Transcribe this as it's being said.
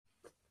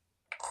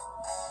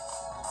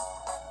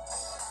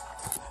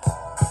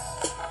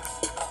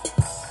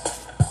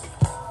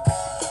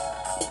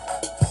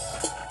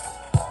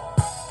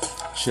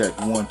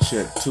Check one,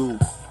 check two.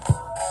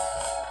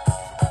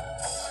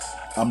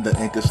 I'm the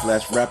anchor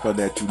 / rapper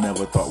that you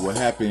never thought would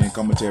happen.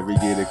 Commentary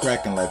get it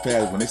cracking like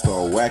pads when they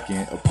start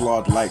whacking.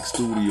 Applaud like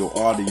studio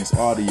audience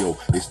audio.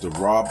 It's the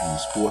Rob U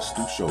Sports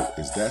Stu Show.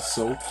 Is that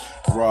so?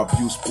 Rob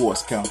U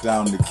Sports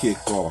countdown to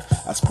kickoff.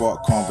 I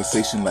spark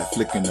conversation like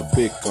flicking the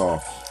bick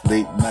off.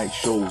 Late night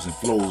shows and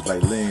flows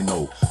like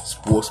Leno.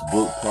 Sports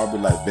book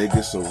probably like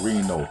Vegas or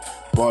Reno.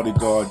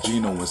 Bodyguard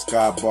Gino and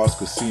Sky Boss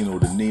Casino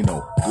the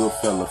Nino. Good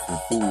fella from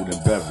food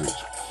and beverage.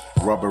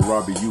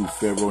 Robbie U,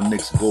 Pharaoh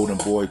Nicks, Golden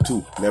Boy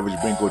 2, Leverage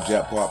Bingo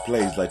Jackpot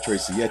plays like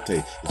Tracy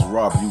Ete. It's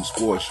Rob U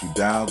Sports, you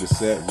down, get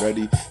set,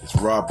 ready. It's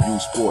Rob U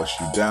Sports,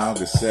 you down,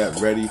 get set,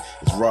 ready.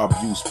 It's Rob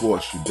U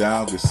Sports, you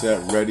down, get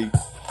set, ready.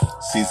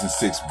 Season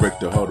 6, break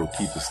the huddle,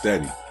 keep it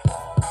steady.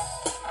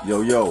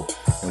 Yo,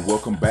 and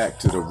welcome back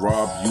to the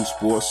Rob U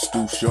Sports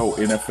Stu Show,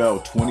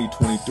 NFL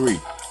 2023,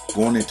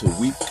 going into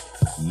week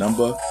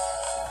number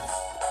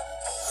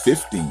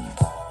 15.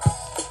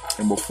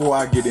 And before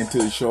I get into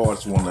the show, I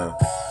just want to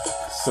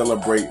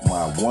celebrate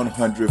my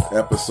 100th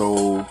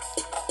episode.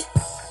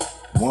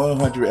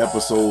 100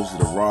 episodes of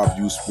the Rob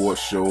U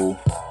Sports Show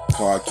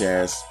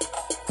podcast.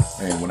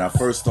 And when I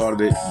first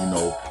started it,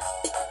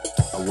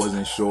 I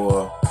wasn't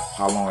sure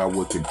how long I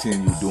would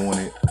continue doing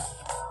it,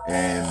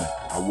 and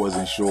I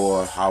wasn't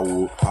sure how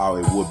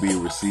it would be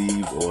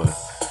received, or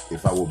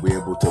if I would be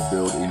able to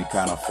build any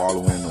kind of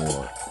following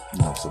or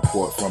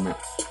support from it.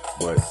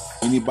 But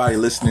anybody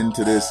listening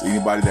to this,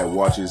 anybody that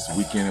watches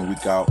week in and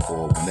week out,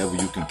 or whenever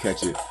you can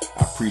catch it,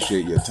 I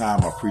appreciate your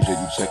time. I appreciate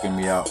you checking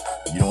me out.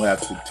 You don't have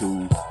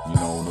to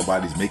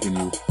nobody's making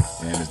you,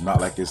 and it's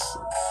not like it's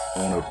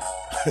on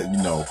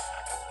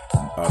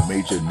a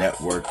major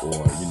network or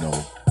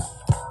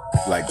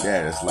like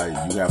that. It's like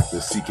you have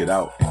to seek it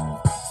out, and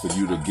for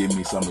you to give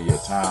me some of your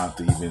time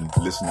to even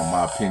listen to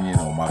my opinion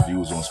or my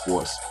views on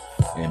sports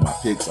and my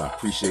picks, I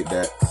appreciate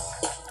that.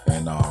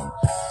 And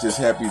just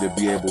happy to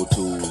be able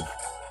to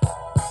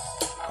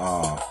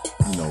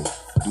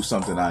do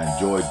something I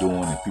enjoy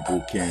doing, and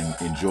people can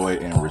enjoy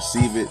it and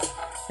receive it,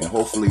 and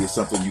hopefully it's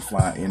something you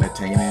find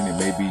entertaining, and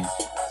maybe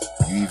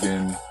you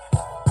even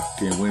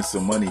can win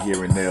some money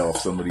here and there off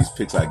some of these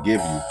picks I give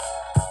you.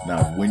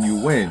 Now when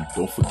you win,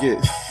 don't forget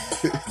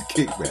the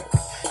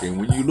kickback, and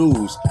when you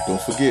lose,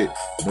 don't forget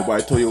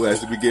nobody told your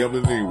ass to be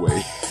gambling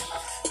anyway.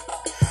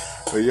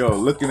 But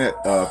looking at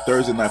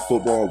Thursday Night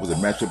Football, was a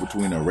matchup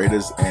between the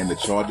Raiders and the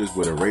Chargers,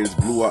 where the Raiders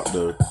blew out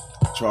the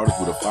Chargers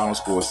with a final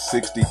score of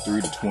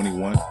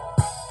 63-21.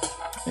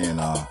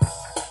 And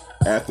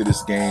after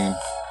this game,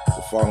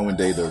 the following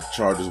day, the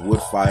Chargers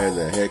would fire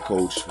their head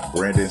coach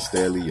Brandon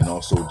Staley and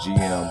also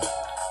GM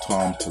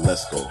Tom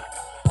Telesco.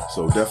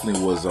 So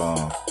definitely was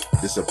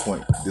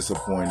disappointing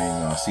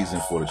season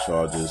for the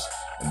Chargers,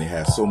 and they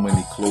had so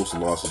many close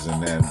losses,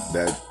 and then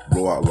that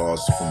blowout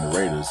loss from the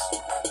Raiders,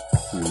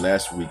 who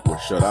last week were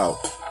shut out.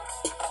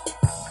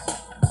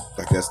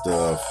 I guess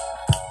the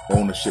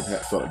ownership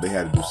felt they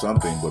had to do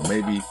something, but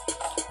maybe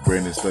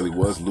Brandon Staley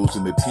was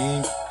losing the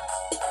team,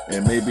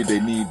 and maybe they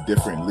need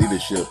different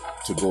leadership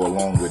to go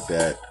along with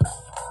that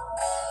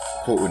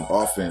potent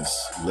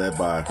offense led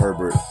by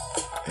Herbert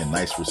and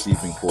nice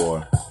receiving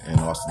core and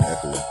Austin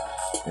Eckler.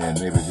 And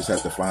maybe just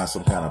have to find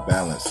some kind of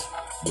balance,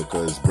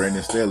 because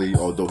Brandon Staley,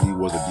 although he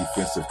was a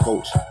defensive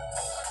coach,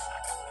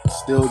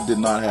 still did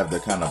not have the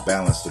kind of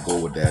balance to go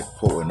with that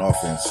potent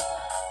offense.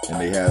 And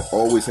they have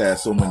always had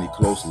so many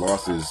close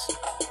losses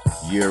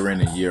year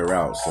in and year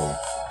out. So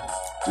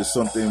just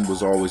something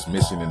was always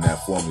missing in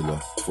that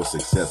formula for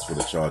success for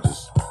the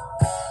Chargers.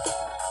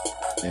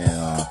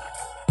 And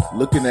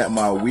looking at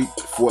my week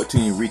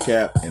 14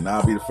 recap, and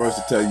I'll be the first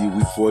to tell you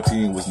week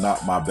 14 was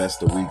not my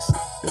best of weeks.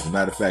 As a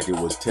matter of fact, it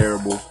was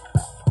terrible.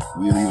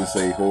 We'll even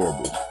say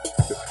horrible.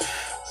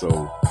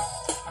 So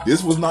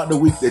this was not the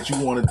week that you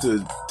wanted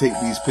to take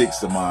these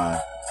picks of mine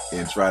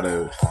and try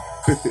to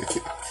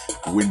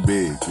win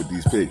big with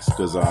these picks,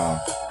 because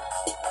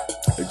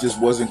it just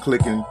wasn't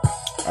clicking.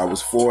 I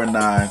was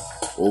 4-9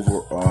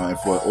 and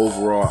for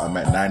overall I'm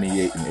at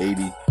 98 and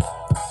 80.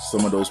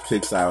 Some of those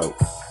picks I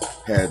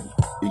had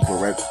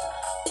incorrect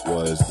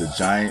was the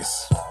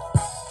Giants,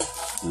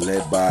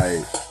 led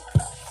by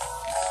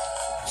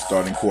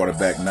starting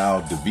quarterback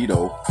now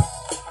DeVito.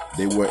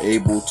 They were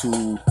able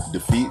to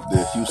defeat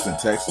the Houston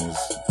Texans,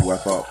 who I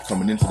thought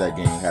coming into that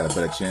game had a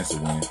better chance to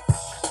win.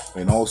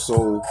 And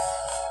also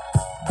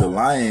the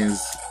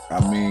Lions,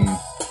 the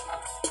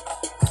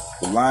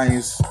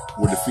Lions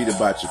were defeated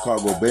by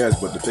Chicago Bears,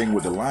 but the thing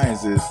with the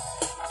Lions is,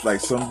 it's like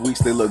some weeks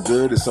they look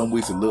good and some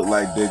weeks it look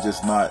like they're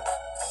just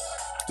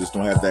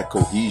don't have that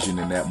cohesion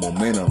and that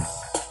momentum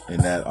and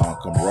that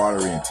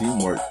camaraderie and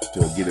teamwork to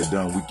get it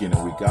done week in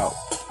and week out.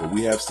 But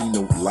we have seen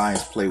the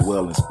Lions play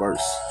well in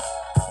spurts.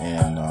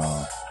 And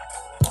I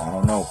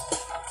don't know.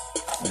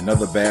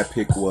 Another bad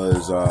pick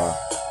was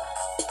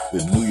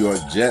the New York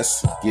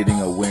Jets getting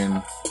a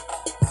win.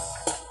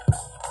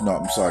 No,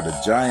 I'm sorry,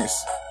 the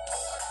Giants.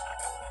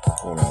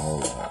 Hold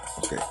on.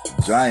 Okay,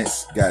 the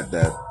Giants got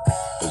that.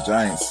 The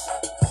Giants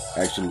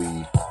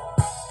actually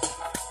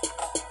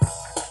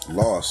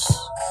lost.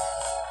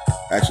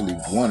 actually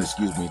won,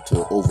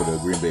 over the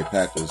Green Bay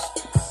Packers,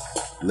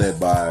 led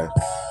by,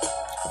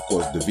 of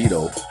course,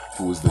 DeVito,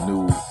 who is the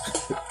new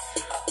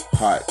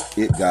hot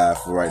it guy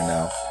for right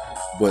now.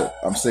 But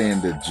I'm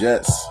saying the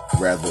Jets,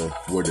 rather,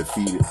 were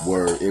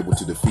able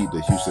to defeat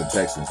the Houston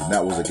Texans, and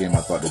that was a game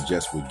I thought the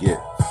Jets would get.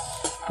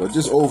 But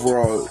just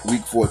overall,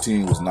 Week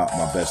 14 was not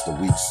my best of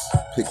weeks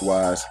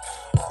pick-wise.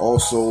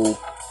 Also,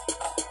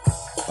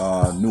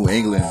 New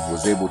England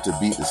was able to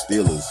beat the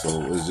Steelers,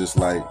 so it was just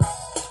like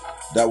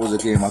that was a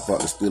game I thought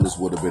the Steelers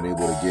would have been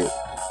able to get,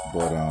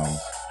 but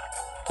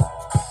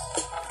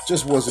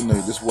this wasn't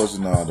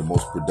the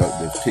most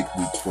productive pick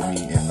week for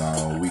me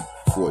in Week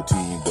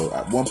 14.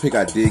 But one pick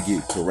I did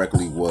get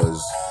correctly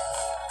was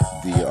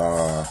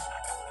the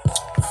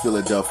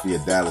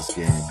Philadelphia-Dallas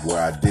game,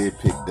 where I did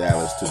pick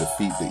Dallas to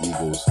defeat the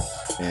Eagles,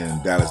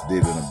 and Dallas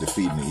did end up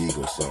defeating the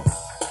Eagles. So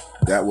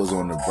that was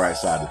on the bright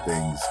side of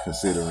things,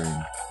 considering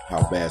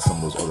how bad some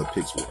of those other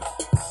picks were.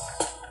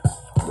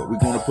 But we're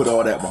going to put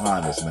all that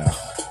behind us now,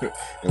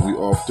 and we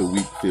off to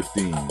Week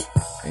 15,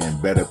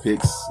 and better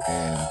picks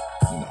and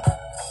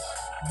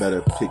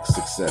better pick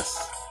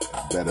success,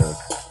 better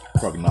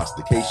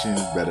prognostication,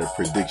 better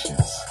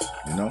predictions.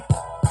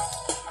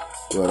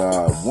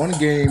 But one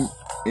game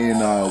in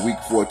Week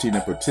 14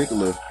 in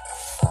particular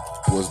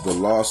was the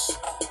loss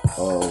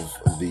of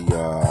the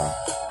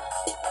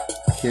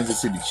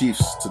Kansas City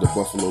Chiefs to the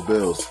Buffalo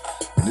Bills.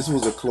 And this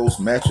was a close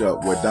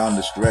matchup where down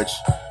the stretch,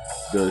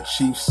 the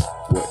Chiefs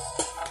were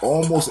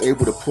almost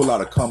able to pull out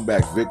a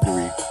comeback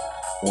victory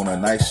on a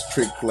nice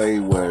trick play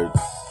where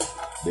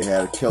they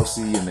had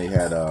Kelsey and they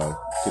had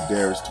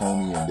Kadarius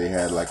Toney, and they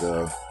had like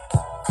a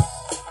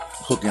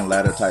hook and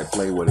ladder type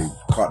play where they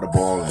caught the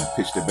ball and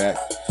pitched it back.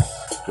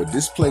 But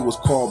this play was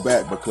called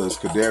back because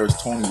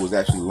Kadarius Toney was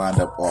actually lined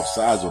up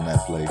offsides on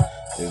that play,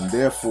 and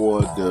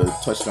therefore the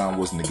touchdown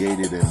was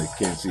negated and the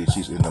Kansas City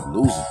Chiefs ended up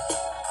losing.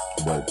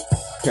 But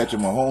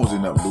Patrick Mahomes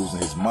ended up losing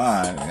his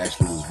mind and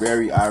actually was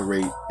very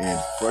irate and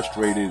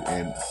frustrated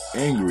and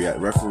angry at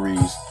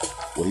referees,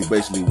 where he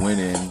basically went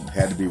in,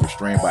 had to be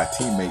restrained by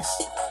teammates.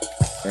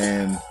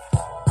 And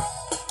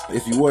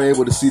if you were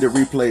able to see the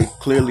replay,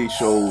 clearly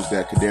shows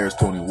that Kadarius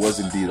Toney was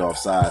indeed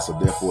offside, so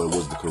therefore it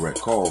was the correct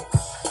call.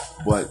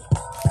 But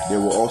there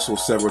were also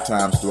several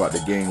times throughout the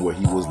game where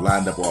he was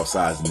lined up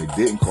offsides and they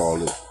didn't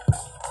call it,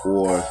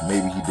 or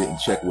maybe he didn't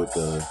check with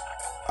the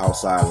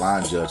outside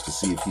line judge to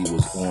see if he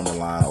was on the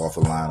line, off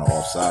the line, or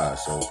offside.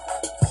 So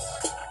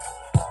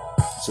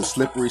it's a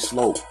slippery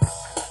slope.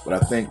 But I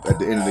think at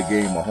the end of the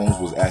game, Mahomes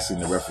was asking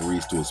the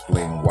referees to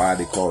explain why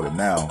they called it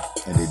now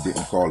and they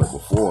didn't call it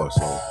before.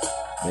 So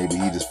maybe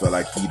he just felt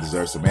like he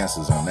deserved some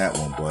answers on that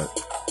one. But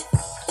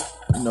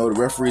the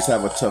referees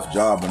have a tough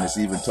job, and it's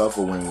even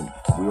tougher when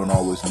we don't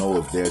always know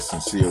if they're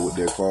sincere with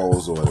their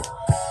calls, or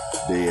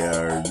they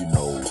are,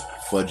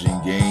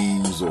 fudging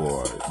games,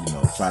 or,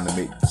 trying to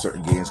make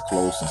certain games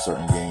close and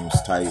certain games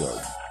tight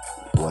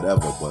or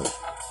whatever. But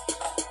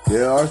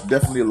there are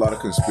definitely a lot of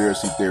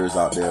conspiracy theories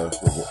out there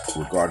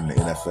regarding the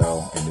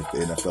NFL, and if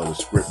the NFL is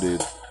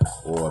scripted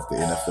or if the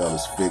NFL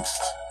is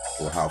fixed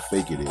or how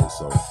fake it is.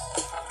 So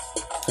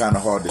kind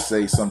of hard to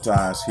say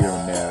sometimes here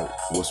and there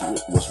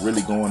what's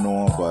really going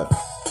on, but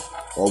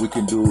all we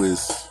can do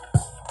is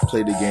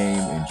play the game,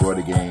 enjoy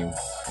the game,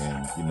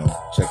 and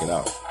check it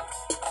out.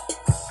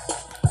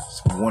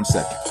 Just 1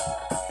 second.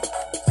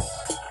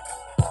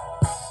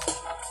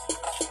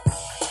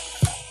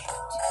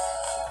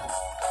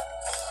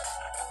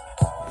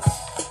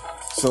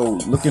 So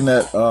looking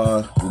at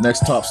the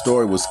next top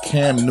story was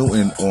Cam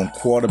Newton on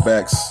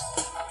quarterbacks,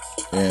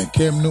 and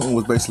Cam Newton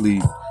was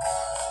basically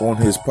on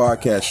his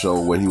podcast show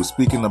where he was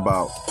speaking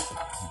about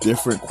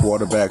different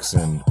quarterbacks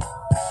and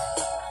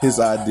his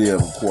idea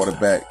of a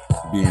quarterback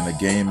being a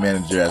game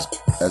manager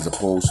as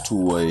opposed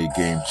to a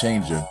game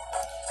changer.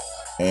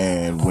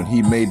 And when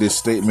he made this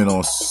statement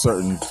on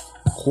certain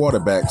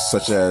quarterbacks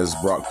such as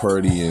Brock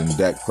Purdy and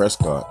Dak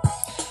Prescott,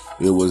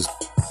 it was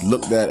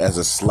looked at as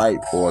a slight,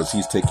 or as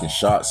he's taking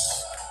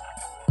shots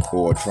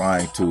or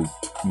trying to,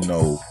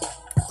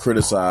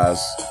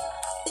 criticize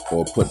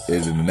or put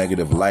it in a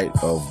negative light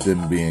of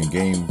them being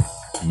game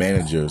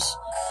managers.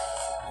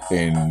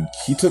 And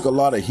he took a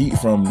lot of heat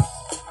from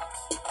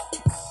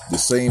the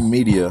same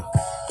media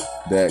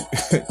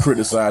that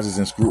criticizes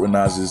and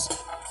scrutinizes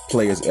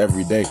players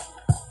every day.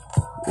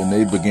 And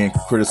they began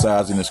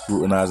criticizing and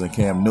scrutinizing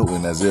Cam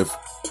Newton as if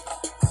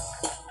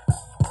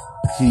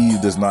he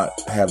does not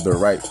have the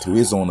right to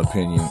his own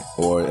opinion,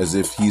 or as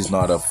if he's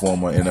not a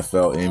former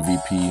NFL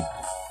MVP,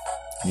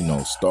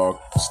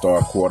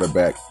 star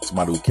quarterback,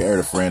 somebody who carried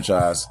a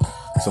franchise,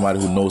 somebody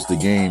who knows the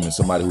game, and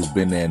somebody who's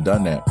been there and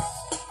done that.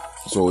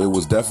 So it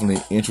was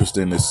definitely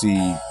interesting to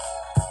see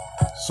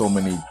so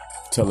many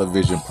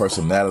television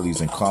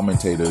personalities and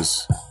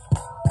commentators,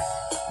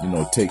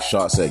 take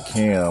shots at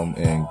Cam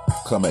and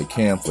come at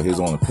Cam for his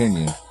own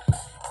opinion,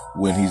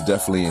 when he's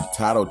definitely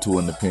entitled to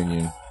an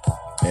opinion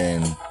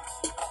and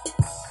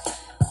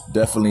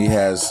definitely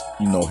has,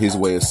 his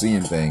way of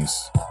seeing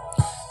things.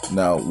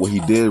 Now, what he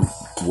did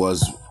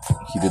was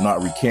he did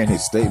not recant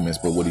his statements,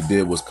 but what he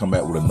did was come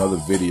out with another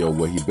video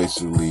where he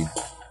basically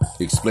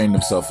explained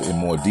himself in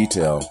more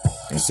detail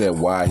and said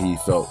why he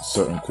felt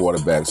certain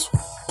quarterbacks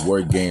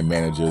were game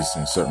managers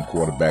and certain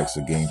quarterbacks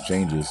are game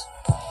changers,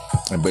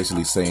 and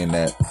basically saying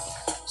that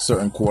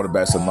certain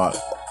quarterbacks are not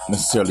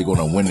necessarily going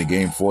to win the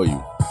game for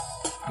you.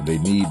 They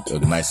need a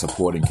nice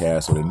supporting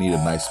cast, or they need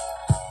a nice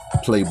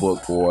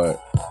playbook, or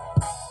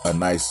a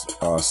nice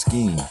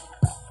scheme.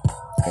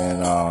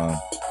 And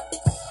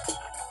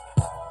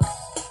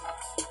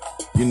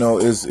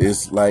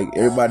it's like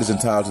everybody's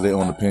entitled to their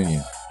own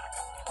opinion.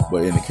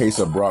 But in the case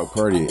of Brock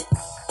Purdy,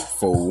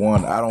 for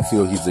one, I don't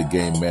feel he's a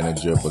game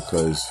manager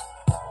because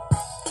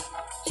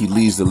he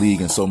leads the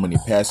league in so many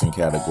passing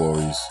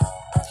categories.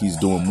 He's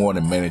doing more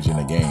than managing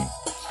a game.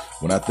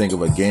 When I think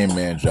of a game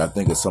manager, I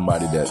think of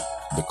somebody that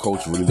the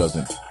coach really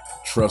doesn't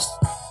trust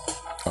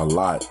a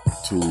lot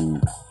to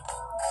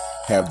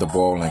have the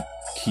ball in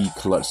key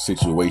clutch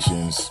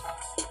situations,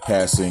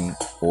 passing,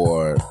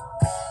 or,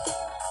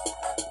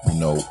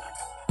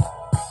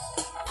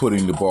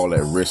 putting the ball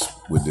at risk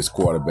with this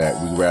quarterback.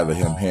 We'd rather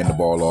him hand the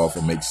ball off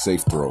and make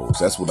safe throws.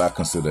 That's what I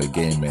consider a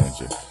game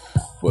manager.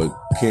 But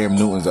Cam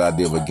Newton's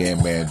idea of a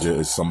game manager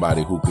is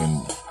somebody who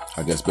can,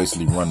 I guess,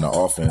 basically run the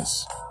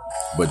offense,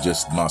 but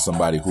just not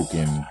somebody who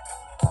can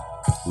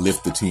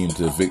lift the team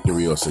to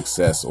victory or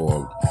success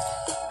or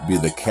be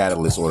the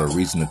catalyst or the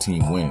reason the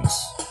team wins.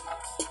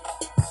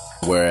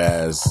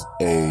 Whereas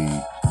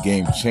a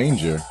game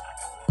changer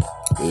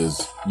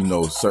is,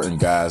 certain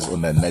guys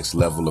on that next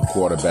level of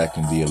quarterback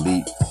in the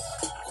elite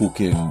who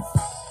can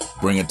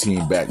bring a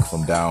team back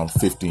from down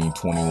 15,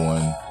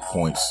 21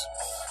 points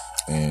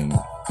and,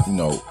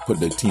 put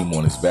the team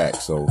on his back.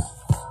 So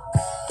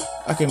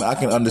I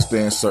can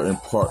understand certain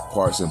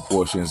parts and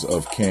portions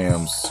of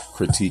Cam's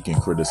critique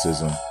and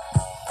criticism,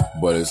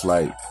 but it's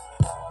like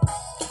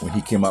when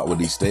he came out with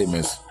these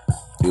statements,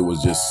 it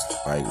was just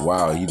like,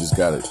 wow, he just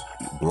got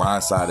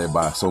blindsided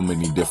by so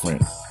many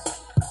different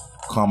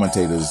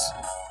commentators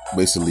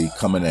basically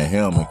coming at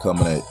him and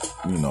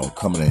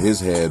coming at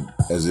his head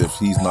as if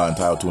he's not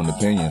entitled to an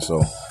opinion.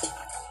 So,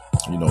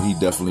 he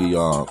definitely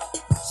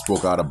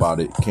spoke out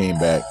about it, came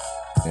back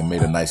and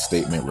made a nice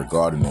statement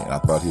regarding it. And I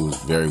thought he was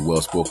very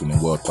well spoken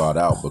and well thought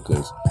out,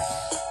 because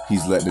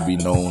he's letting it be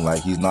known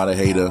like he's not a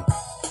hater,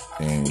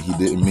 and he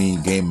didn't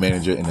mean game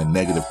manager in a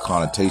negative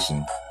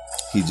connotation.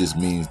 He just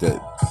means that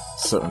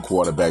certain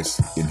quarterbacks,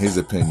 in his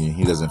opinion,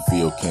 he doesn't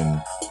feel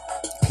can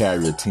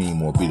carry a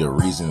team or be the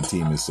reason the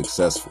team is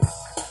successful.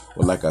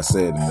 But like I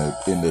said,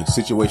 in the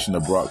situation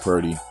of Brock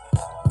Purdy,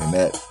 in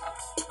that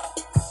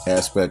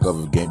aspect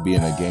of being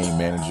a game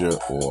manager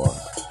or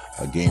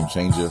a game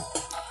changer,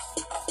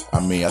 I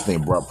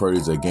think Brock Purdy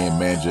is a game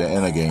manager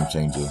and a game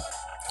changer.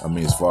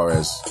 As far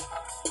as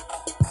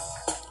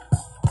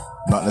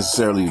not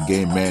necessarily a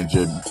game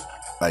manager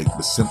like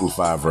the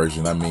simplified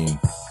version,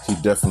 he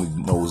definitely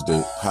knows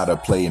how to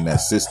play in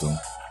that system,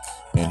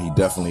 and he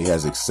definitely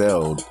has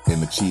excelled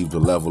and achieved a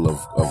level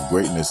of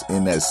greatness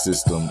in that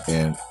system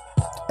and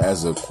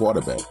as a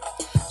quarterback.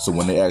 So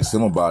when they asked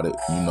him about it,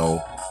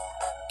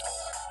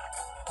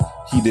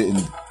 he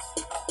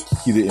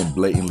didn't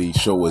blatantly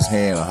show his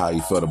hand on how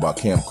he felt about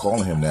Cam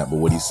calling him that, but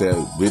what he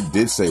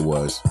did say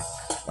was,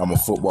 I'm a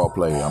football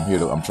player.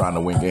 I'm trying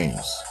to win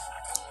games.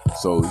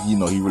 So, he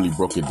really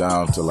broke it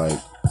down to like,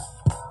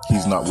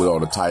 he's not with all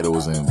the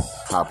titles and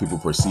how people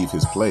perceive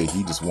his play.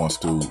 He just wants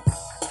to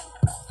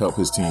help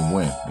his team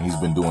win. And he's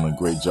been doing a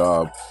great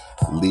job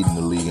leading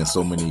the league in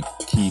so many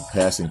key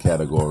passing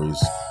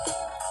categories: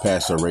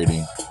 passer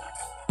rating,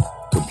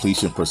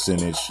 completion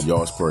percentage,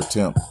 yards per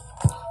attempt.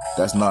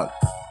 That's not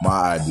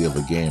my idea of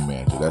a game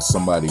manager. That's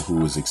somebody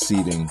who is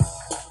exceeding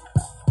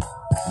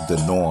the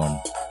norm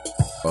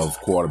of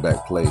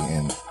quarterback play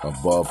and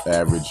above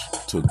average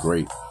to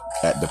great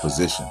at the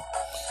position.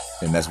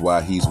 And that's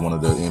why he's one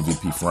of the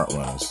MVP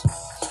frontrunners.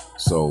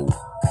 So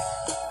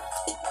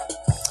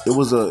it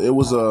was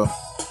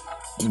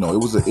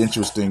an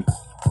interesting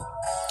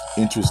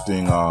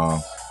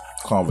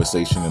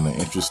conversation and an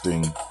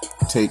interesting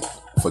take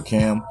for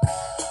Cam,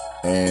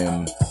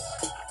 and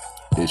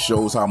it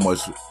shows how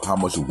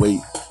much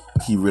weight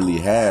he really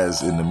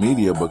has in the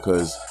media,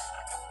 because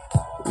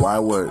why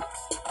were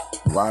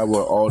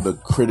all the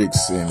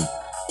critics and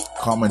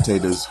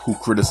commentators who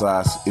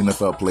criticize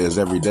NFL players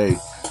every day,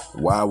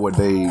 why were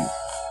they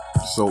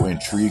so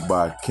intrigued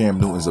by Cam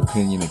Newton's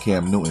opinion and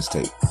Cam Newton's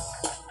take?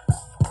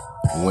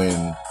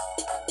 When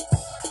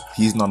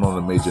he's not on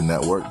a major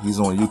network, he's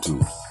on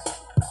YouTube,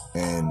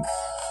 and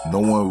no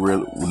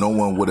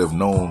one would have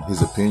known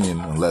his opinion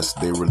unless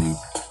they really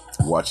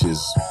watch his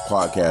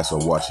podcast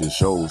or watch his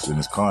shows and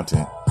his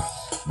content.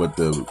 But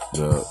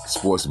the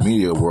sports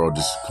media world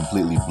just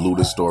completely blew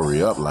the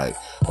story up like,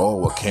 oh,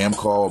 well, Cam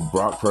called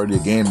Brock Purdy a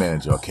game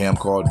manager, or Cam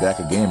called Dak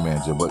a game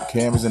manager. But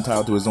Cam is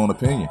entitled to his own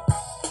opinion.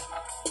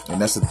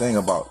 And that's the thing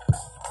about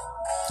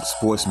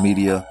sports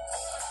media.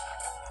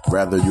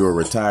 Whether you're a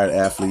retired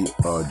athlete,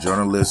 a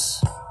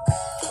journalist,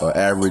 an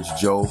average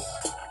Joe,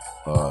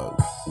 a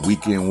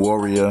weekend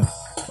warrior,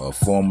 a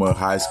former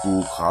high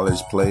school,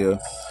 college player,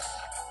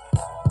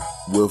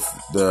 with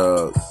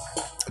the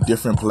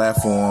different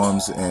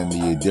platforms and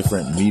the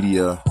different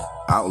media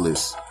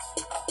outlets,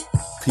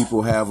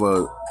 people have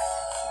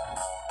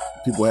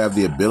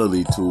the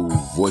ability to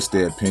voice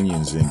their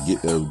opinions and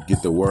get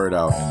the word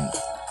out and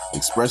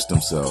express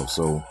themselves.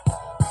 So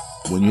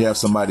when you have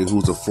somebody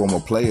who's a former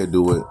player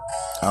do it,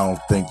 I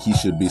don't think he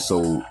should be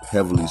so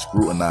heavily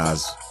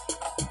scrutinized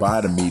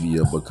by the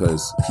media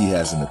because he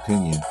has an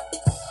opinion.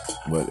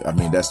 But I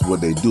mean, that's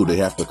what they do. They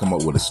have to come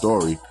up with a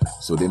story.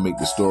 So they make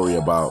the story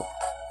about,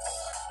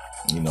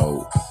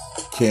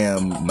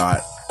 Cam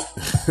not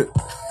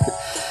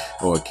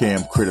or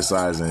Cam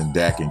criticizing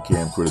Dak and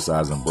Cam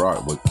criticizing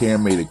Brock. But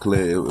Cam made it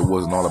clear it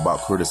wasn't all about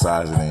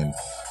criticizing, and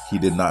he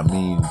did not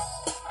mean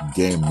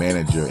game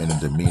manager in a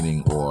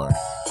demeaning or,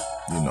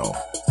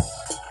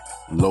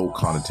 low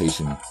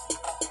connotation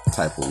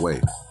type of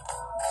way.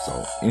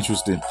 So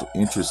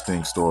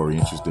interesting story,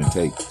 interesting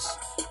takes.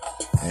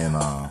 And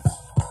I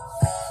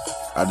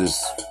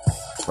just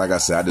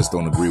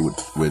don't agree with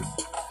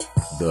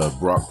the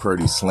Brock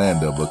Purdy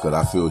slander, because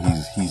I feel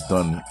he's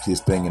done his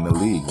thing in the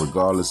league,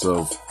 regardless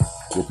of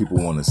what people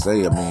want to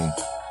say. I mean,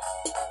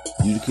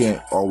 you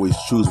can't always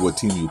choose what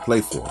team you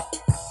play for.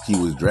 He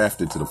was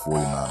drafted to the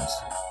 49ers.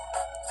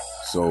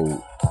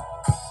 So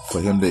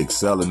for him to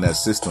excel in that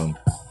system,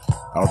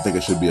 I don't think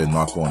it should be a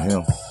knock on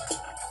him.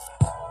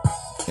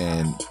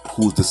 And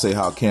who's to say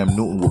how Cam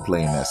Newton will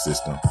play in that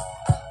system,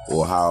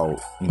 or how,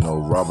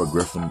 Robert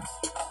Griffin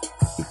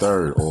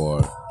III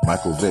or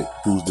Michael Vick,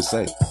 who's to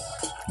say?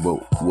 But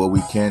what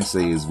we can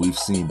say is we've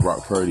seen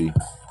Brock Purdy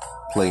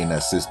play in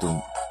that system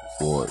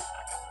for,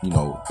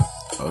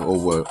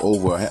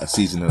 over a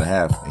season and a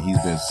half, and he's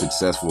been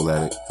successful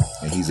at it,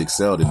 and he's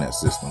excelled in that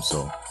system.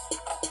 So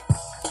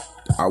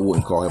I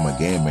wouldn't call him a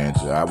game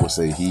manager. I would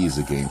say he is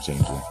a game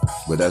changer,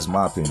 but that's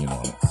my opinion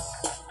on it.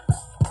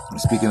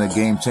 Speaking of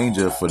game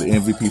changer, for the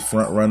MVP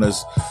front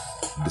runners,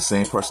 the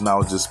same person I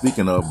was just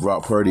speaking of,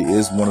 Brock Purdy,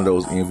 is one of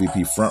those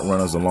MVP front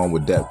runners along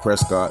with Dak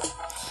Prescott.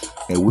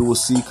 And we will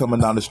see coming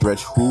down the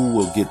stretch who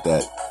will get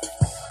that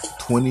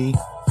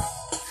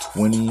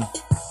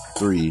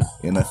 2023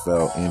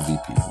 NFL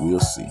MVP.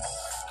 We'll see.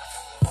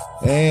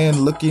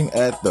 And looking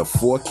at the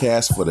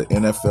forecast for the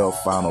NFL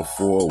Final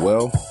Four,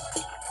 well,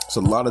 it's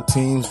a lot of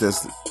teams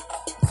that's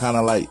kind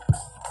of like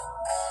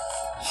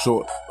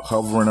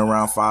hovering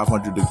around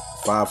 500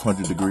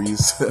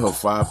 degrees or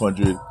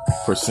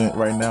 500%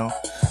 right now.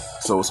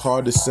 So it's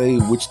hard to say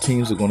which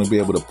teams are going to be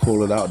able to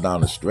pull it out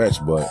down the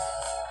stretch. But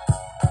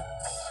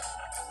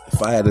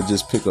if I had to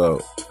just pick a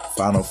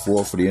Final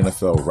Four for the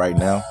NFL right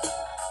now,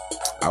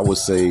 I would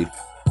say,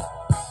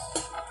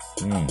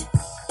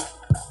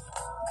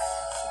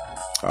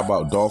 how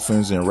about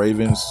Dolphins and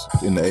Ravens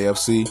in the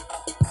AFC,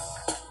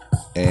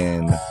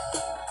 and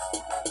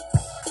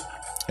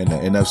in the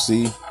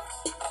NFC,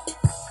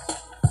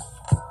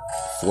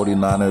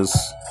 49ers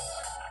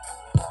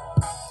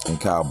and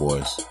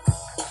Cowboys.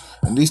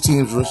 And these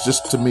teams,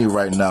 just to me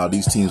right now,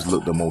 these teams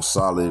look the most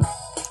solid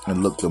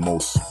and look the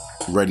most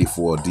ready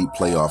for a deep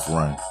playoff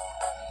run,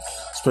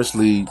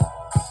 especially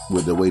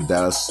with the way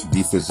Dallas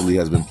defensively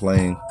has been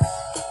playing,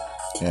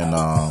 and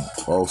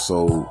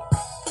also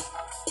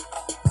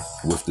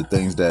with the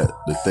things that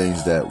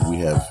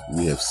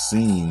we have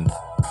seen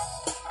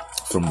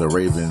from the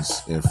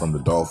Ravens and from the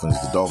Dolphins.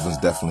 The Dolphins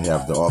definitely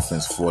have the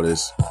offense for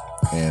this,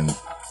 and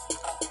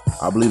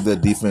I believe their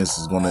defense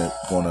is gonna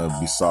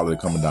be solid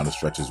coming down the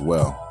stretch as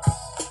well.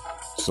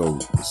 So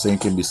the same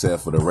can be said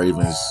for the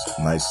Ravens.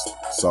 Nice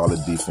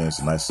solid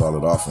defense, nice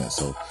solid offense.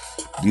 So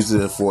these are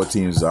the four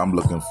teams I'm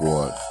looking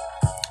for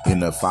in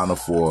the Final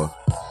Four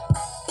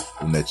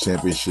in the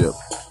championship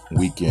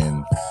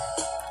weekend,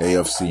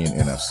 AFC and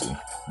NFC.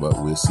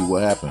 But we'll see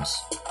what happens.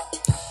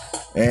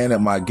 And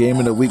at my game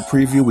of the week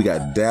preview, we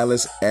got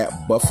Dallas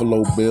at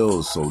Buffalo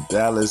Bills. So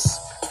Dallas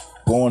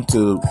going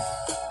to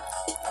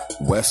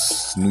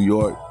West New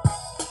York,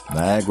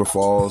 Niagara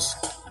Falls,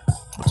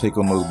 take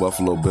on those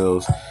Buffalo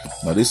Bills.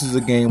 Now, this is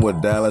a game where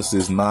Dallas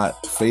is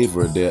not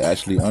favored. They're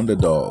actually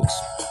underdogs.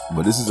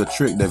 But this is a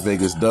trick that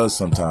Vegas does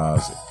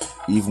sometimes.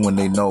 Even when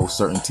they know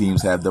certain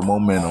teams have the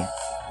momentum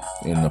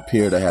and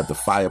appear to have the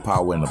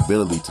firepower and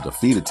ability to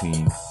defeat a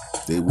team,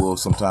 they will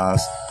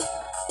sometimes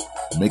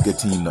make a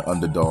team the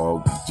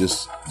underdog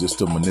just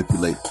to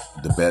manipulate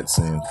the bets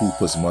and who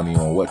puts money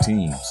on what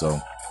team. So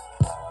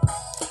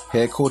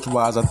head coach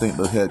wise, I think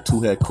the two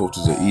head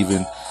coaches are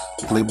even.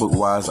 Playbook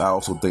wise, I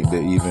also think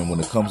they're even when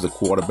it comes to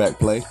quarterback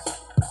play.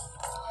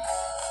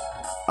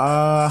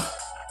 Let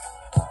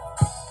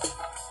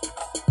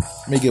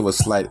me give a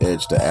slight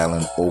edge to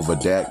Allen over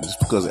Dak, just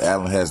because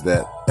Allen has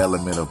that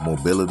element of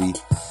mobility,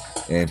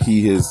 and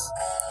he has,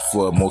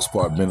 for the most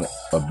part, been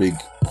a big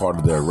part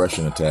of their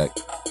rushing attack.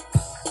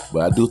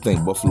 But I do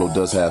think Buffalo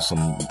does have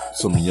some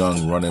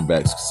young running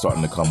backs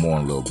starting to come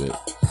on a little bit.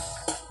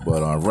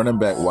 But running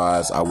back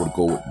wise, I would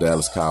go with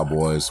Dallas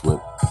Cowboys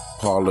with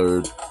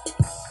Pollard,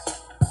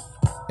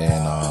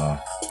 and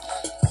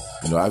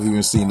I've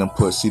even seen them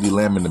put CeeDee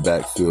Lamb in the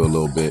backfield a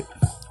little bit.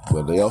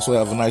 But they also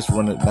have a nice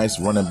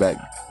running back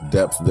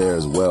depth there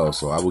as well.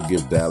 So I would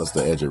give Dallas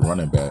the edge at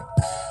running back.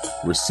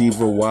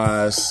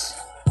 Receiver-wise,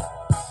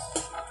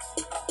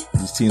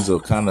 these teams are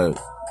kind of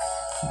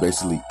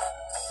basically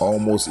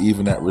almost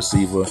even at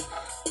receiver.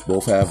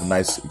 Both have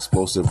nice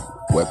explosive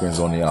weapons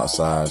on the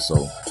outside,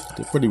 so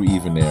they're pretty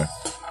even there.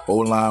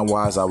 O-line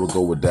wise, I would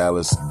go with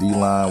Dallas.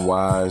 D-line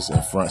wise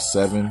and front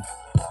seven,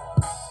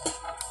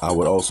 I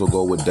would also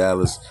go with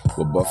Dallas,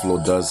 but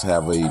Buffalo does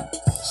have a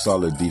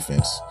solid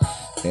defense.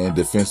 And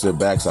defensive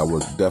backs, I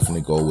would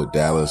definitely go with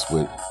Dallas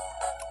with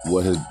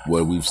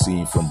what we've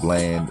seen from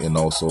Bland and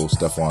also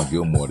Stephon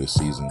Gilmore this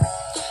season.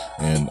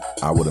 And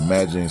I would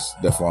imagine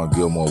Stephon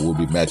Gilmore will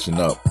be matching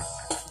up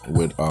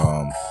with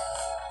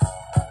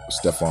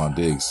Stephon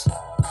Diggs.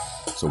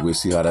 So we'll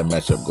see how that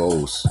matchup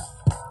goes.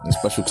 And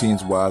special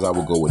teams wise, I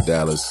would go with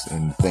Dallas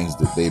and things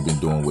that they've been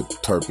doing with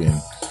Turpin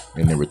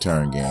in the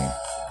return game.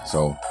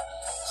 So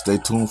stay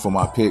tuned for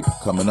my pick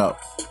coming up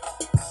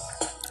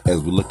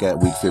as we look at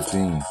Week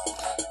 15.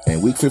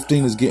 And Week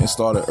 15 is getting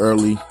started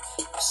early.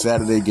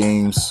 Saturday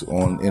games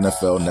on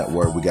NFL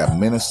Network. We got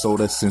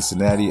Minnesota,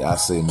 Cincinnati. I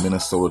say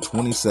Minnesota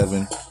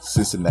 27,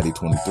 Cincinnati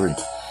 23.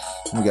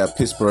 We got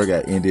Pittsburgh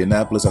at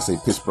Indianapolis. I say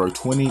Pittsburgh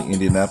 20,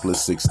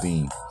 Indianapolis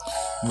 16.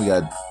 We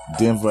got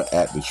Denver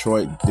at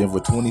Detroit. Denver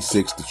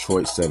 26,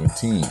 Detroit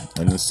 17.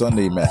 And then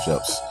Sunday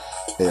matchups.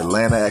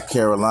 Atlanta at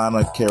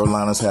Carolina.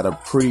 Carolina's had a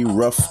pretty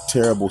rough,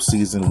 terrible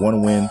season.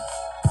 One win,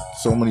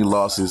 so many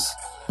losses.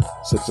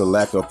 Such a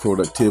lack of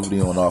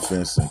productivity on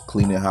offense and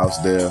cleaning house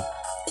there,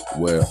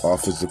 where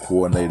offensive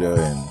coordinator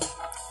and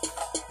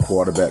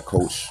quarterback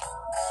coach.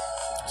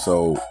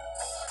 So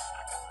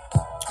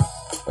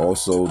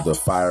also the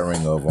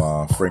firing of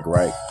Frank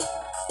Reich.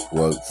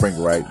 Well, Frank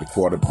Reich,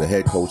 the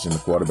head coach and the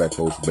quarterback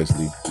coach,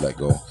 basically let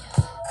go.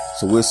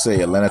 So we'll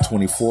say Atlanta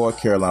 24,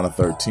 Carolina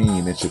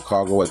 13. In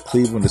Chicago at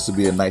Cleveland, this will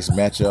be a nice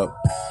matchup.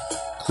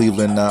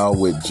 Cleveland now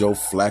with Joe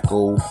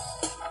Flacco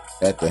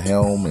at the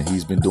helm, and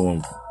he's been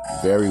doing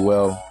very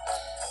well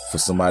for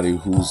somebody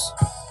who's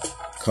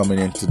coming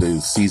into the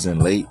season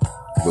late.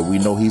 But we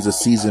know he's a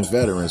seasoned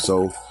veteran,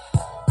 so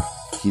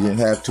he didn't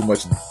have too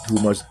much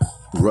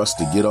rust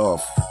to get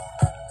off.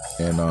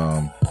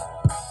 And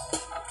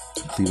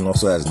Cleveland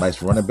also has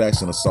nice running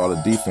backs and a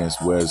solid defense,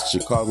 whereas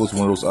Chicago's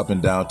one of those up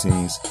and down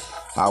teams.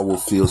 How will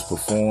Fields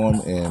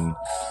perform, and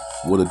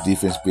will the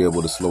defense be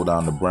able to slow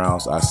down the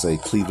Browns? I say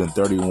Cleveland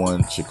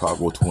 31,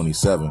 Chicago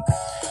 27.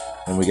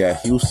 And we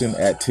got Houston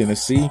at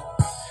Tennessee.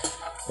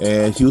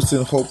 And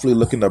Houston hopefully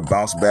looking to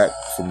bounce back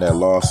from that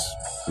loss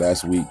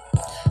last week.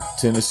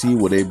 Tennessee,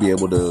 will they be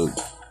able to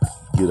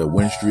get a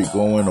win streak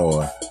going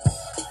or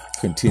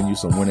continue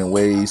some winning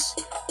ways?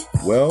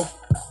 Well,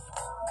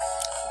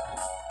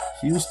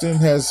 Houston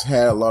has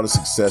had a lot of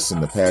success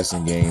in the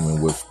passing game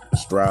and with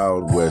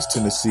Stroud, whereas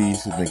Tennessee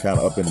has been kind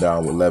of up and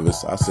down with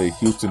Levis. I say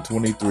Houston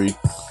 23,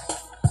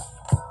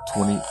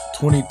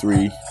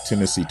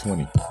 Tennessee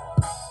 20.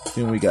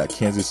 Then we got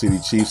Kansas City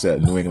Chiefs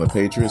at New England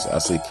Patriots. I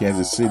say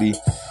Kansas City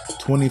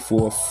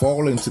 24,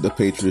 falling to the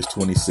Patriots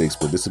 26,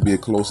 but this will be a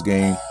close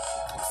game.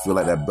 I feel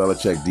like that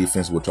Belichick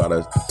defense will try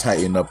to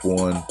tighten up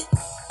on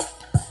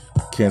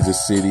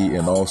Kansas City,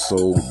 and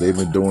also they've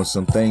been doing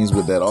some things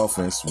with that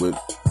offense with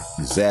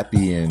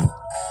Zappy and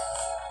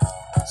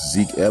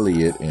Zeke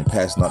Elliott and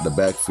passing out the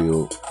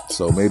backfield.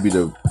 So maybe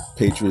the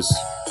Patriots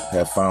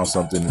have found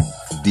something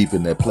deep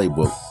in their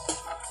playbook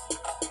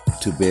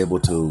to be able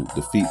to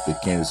defeat the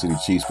Kansas City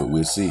Chiefs, but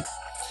we'll see.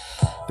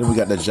 Then we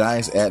got the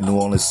Giants at New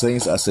Orleans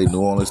Saints. I say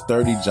New Orleans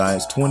 30,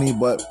 Giants 20,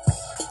 but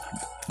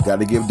got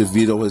to give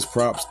DeVito his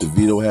props.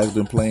 DeVito has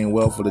been playing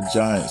well for the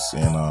Giants,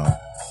 and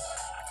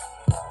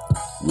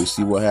we'll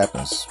see what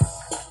happens.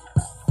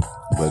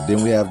 But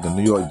then we have the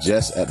New York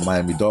Jets at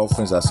Miami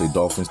Dolphins. I say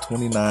Dolphins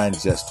 29,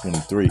 Jets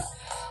 23.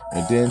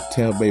 And then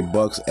Tampa Bay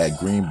Bucks at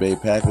Green Bay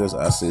Packers.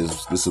 I say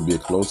this will be a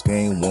close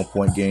game,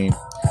 1-point game.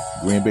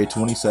 Green Bay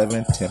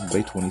 27, Tampa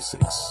Bay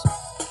 26.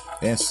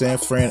 And San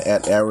Fran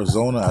at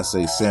Arizona. I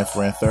say San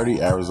Fran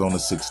 30, Arizona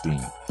 16.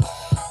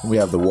 And we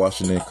have the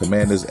Washington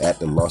Commanders at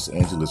the Los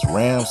Angeles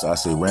Rams. I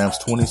say Rams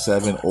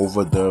 27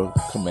 over the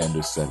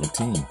Commanders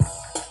 17.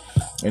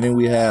 And then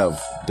we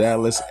have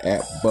Dallas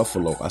at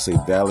Buffalo. I say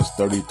Dallas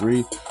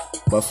 33,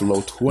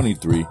 Buffalo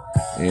 23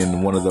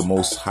 in one of the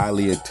most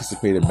highly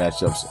anticipated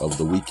matchups of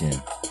the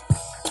weekend.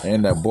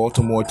 And that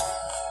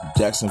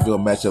Baltimore-Jacksonville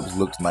matchup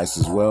looks nice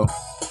as well.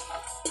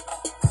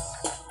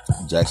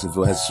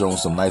 Jacksonville has shown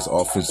some nice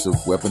offensive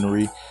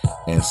weaponry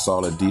and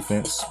solid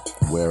defense,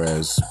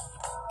 whereas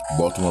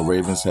Baltimore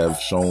Ravens have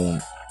shown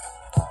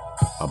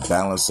a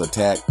balanced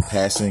attack,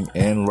 passing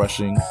and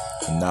rushing,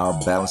 and now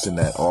balancing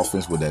that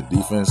offense with that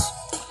defense.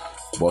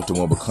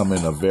 Baltimore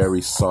becoming a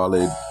very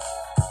solid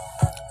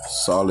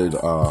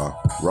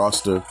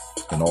roster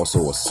and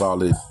also a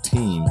solid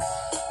team,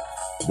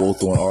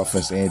 both on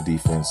offense and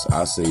defense.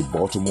 I say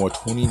Baltimore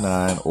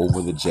 29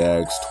 over the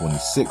Jags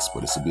 26,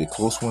 but this will be a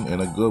close one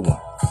and a good one.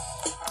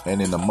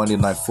 And in the Monday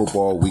Night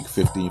Football Week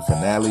 15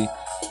 finale,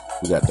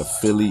 we got the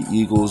Philly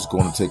Eagles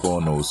going to take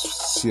on those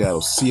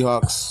Seattle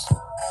Seahawks.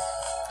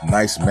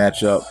 Nice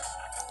matchup.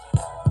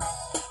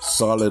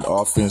 Solid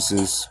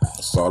offenses,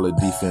 solid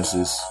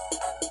defenses.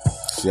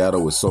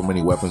 Seattle with so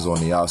many weapons on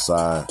the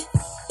outside.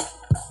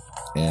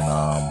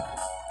 And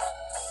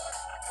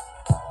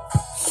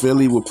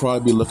Philly will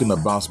probably be looking to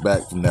bounce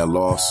back from that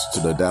loss to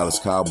the Dallas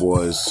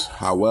Cowboys.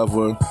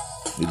 However,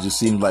 it just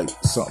seems like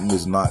something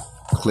is not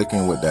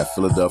clicking with that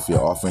Philadelphia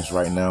offense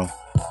right now.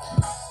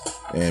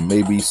 And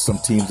maybe some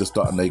teams are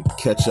starting to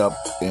catch up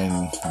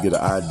and get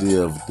an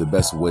idea of the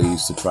best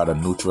ways to try to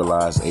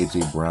neutralize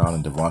A.J. Brown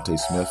and Devontae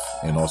Smith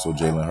and also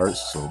Jalen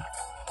Hurts. So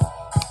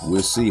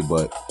we'll see.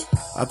 But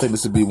I think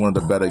this will be one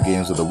of the better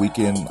games of the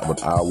weekend.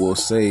 But I will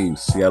say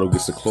Seattle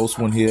gets a close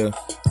one here.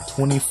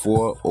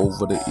 24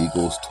 over the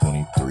Eagles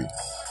 23.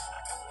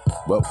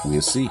 But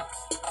we'll see.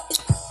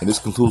 And this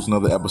concludes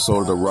another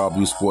episode of the Raw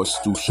View Sports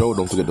Stu Show.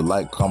 Don't forget to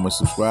like, comment,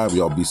 subscribe.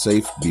 Y'all be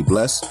safe, be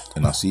blessed,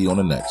 and I'll see you on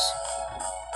the next.